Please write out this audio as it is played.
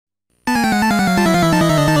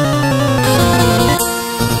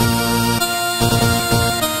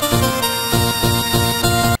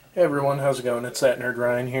everyone, how's it going? It's that Nerd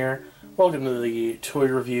Ryan here. Welcome to the toy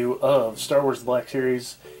review of Star Wars The Black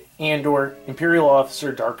Series Andor Imperial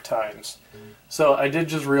Officer Dark Times. So I did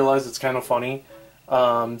just realize it's kind of funny.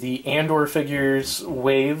 The Andor figures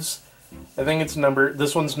waves, I think it's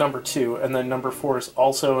this one's number 2, and then number 4 is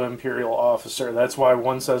also an Imperial Officer. That's why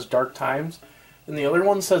one says Dark Times, and the other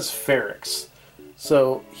one says Ferrix.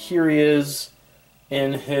 So here he is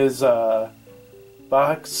in his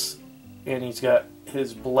box, and he's got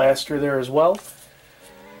his blaster there as well.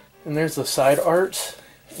 And there's the side art,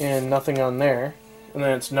 and nothing on there. And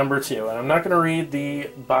then it's number 2. And I'm not going to read the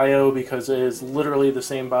bio because it is literally the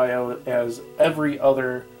same bio as every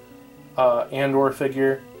other Andor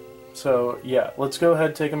figure. So yeah, let's go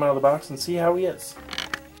ahead, take him out of the box, and see how he is.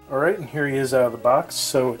 Alright, and here he is out of the box.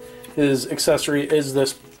 So his accessory is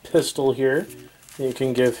this pistol here. You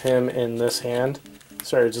can give him in this hand.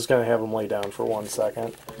 Sorry, just going to have him lay down for 1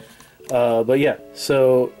 second. But yeah,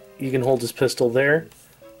 so you can hold his pistol there.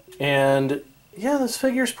 And yeah, this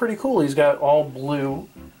figure's pretty cool. He's got all blue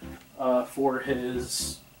for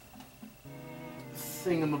his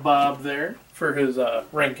thingamabob there, for his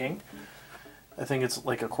ranking. I think it's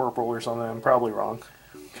like a corporal or something. I'm probably wrong.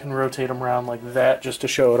 Can rotate him around like that just to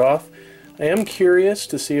show it off. I am curious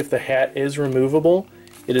to see if the hat is removable.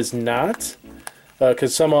 It is not,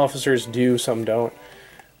 because some officers do, some don't.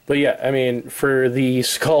 But yeah, I mean, for the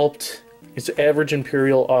sculpt, it's average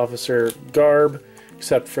Imperial officer garb,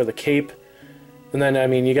 except for the cape. And then, I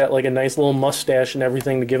mean, you got like a nice little mustache and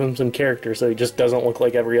everything to give him some character, so he just doesn't look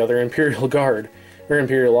like every other Imperial guard or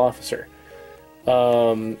Imperial officer.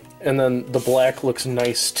 And then the black looks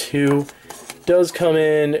nice too. Does come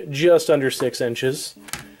in just under 6 inches.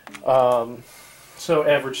 So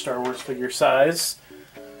average Star Wars figure size.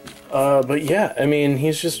 But yeah, I mean,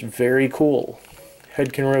 he's just very cool.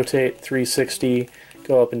 Head can rotate 360,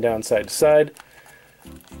 go up and down side to side.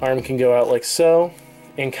 Arm can go out like so,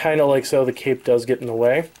 and kind of like so. The cape does get in the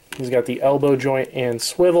way. He's got the elbow joint and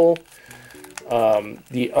swivel.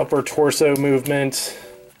 The upper torso movement,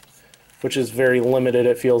 which is very limited,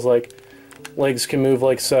 it feels like. Legs can move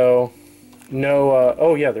like so. No,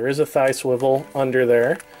 oh yeah, there is a thigh swivel under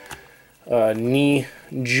there. Knee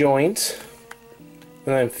joint.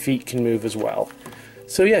 And then feet can move as well.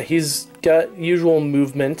 So yeah, he's got usual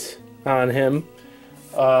movement on him.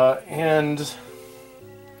 And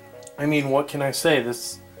I mean, what can I say?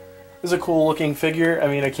 This is a cool looking figure. I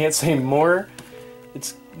mean, I can't say more.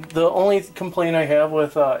 It's the only complaint I have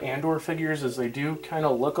with Andor figures is they do kind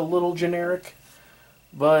of look a little generic,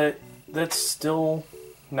 but that's still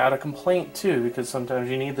not a complaint too, because sometimes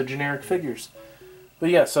you need the generic figures. But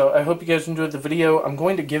yeah, so I hope you guys enjoyed the video. I'm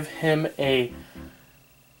going to give him a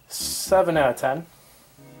 7 out of 10.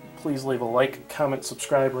 Please leave a like, comment,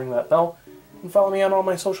 subscribe, ring that bell, and follow me on all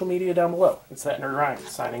my social media down below. It's that Nerd Ryan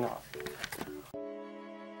signing off.